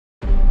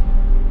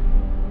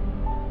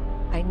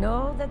I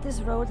know that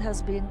this road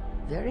has been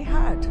very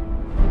hard.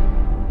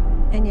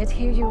 And yet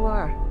here you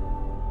are,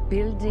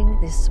 building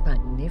this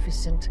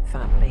magnificent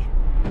family.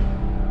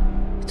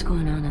 What's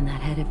going on in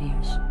that head of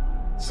yours?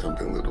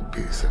 Something little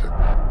B said it.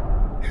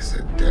 He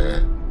said,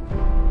 Dad,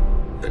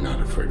 you're not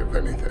afraid of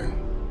anything.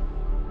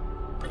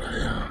 But I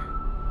am.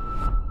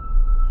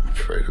 I'm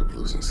afraid of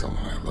losing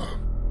someone I love.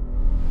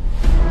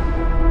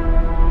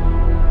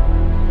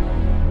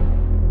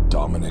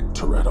 Dominic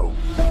Toretto,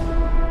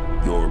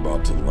 you're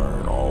about to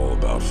learn all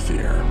about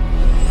fear.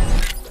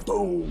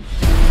 Boom!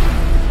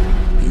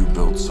 You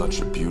built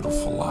such a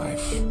beautiful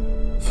life,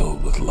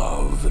 filled with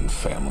love and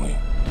family.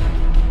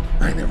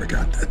 I never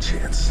got that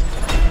chance.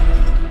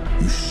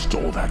 You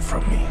stole that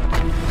from me.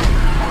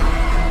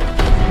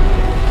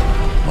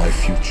 My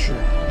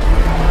future.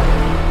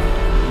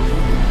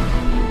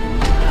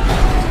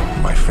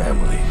 My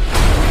family.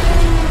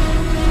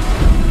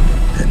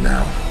 And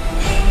now,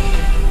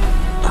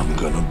 I'm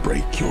gonna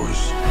break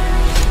yours.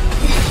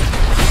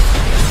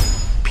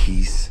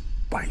 Piece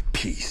by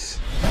piece.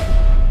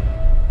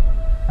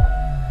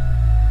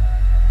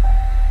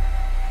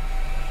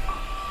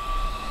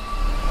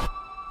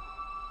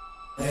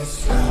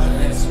 Let's ride,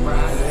 let's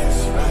ride,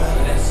 let's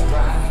ride, let's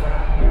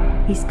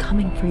ride. He's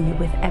coming for you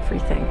with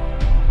everything.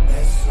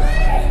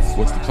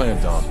 What's the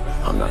plan, Dom?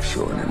 I'm not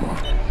sure anymore.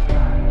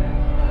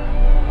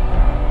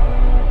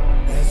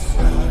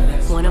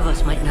 One of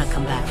us might not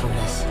come back from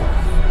this.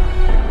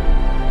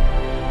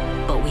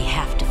 But we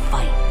have to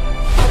fight.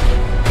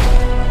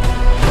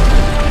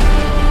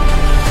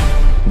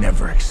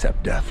 Never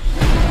accept death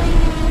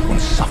when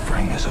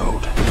suffering is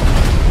owed.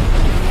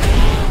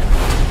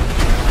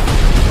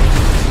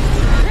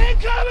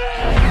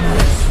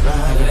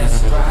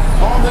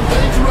 Armed and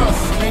dangerous.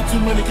 Ain't too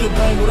many can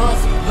bang with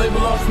us.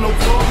 Label us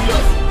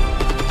notorious.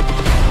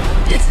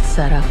 It's a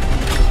setup.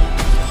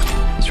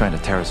 He's trying to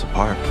tear us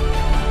apart.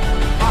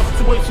 Our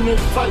situation is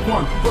type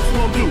 1. What you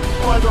gonna do?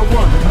 Fight or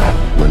run?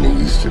 Winning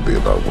used to be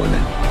about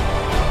winning.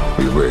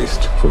 We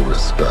raced for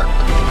respect.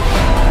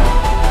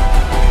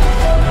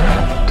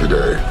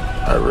 Today,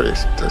 I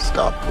raced to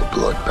stop the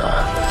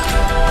bloodbath.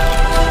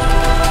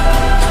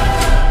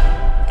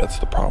 That's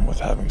the problem with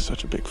having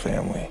such a big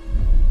family.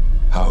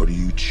 How do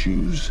you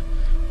choose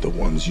the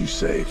ones you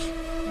save?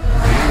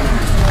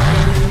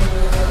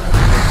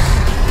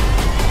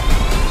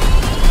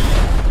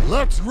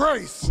 Let's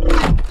race! Ain't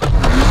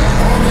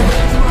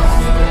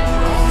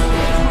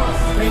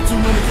too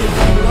many can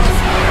bang with us.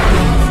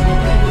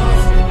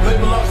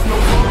 Label us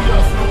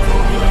notorious,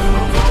 notorious,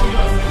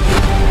 notorious.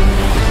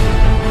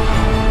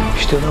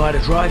 You still know how to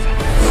drive?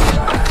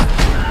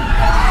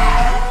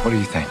 What do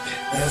you think?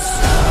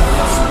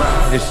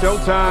 It's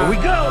showtime. Here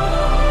we go!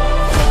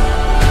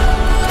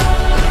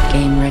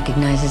 Game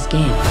recognizes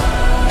game.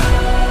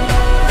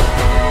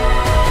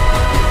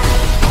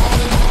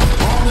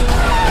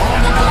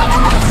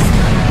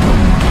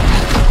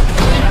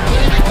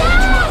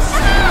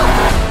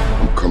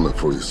 I'm coming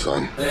for you,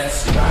 son.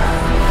 Let's ride.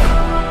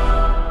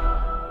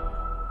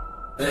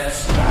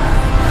 Let's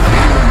ride.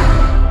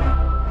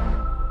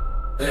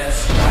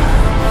 Let's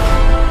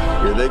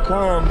ride. Here they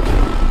come.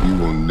 You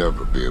will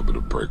never be able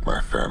to break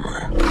my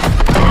family.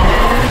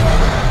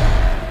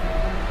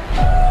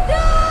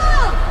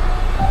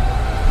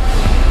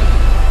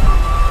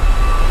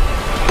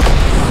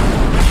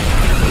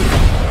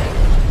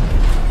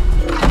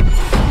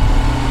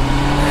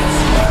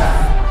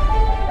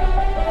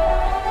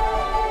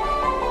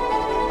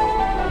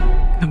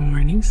 Good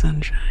morning,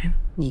 sunshine.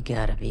 You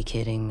gotta be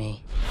kidding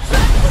me.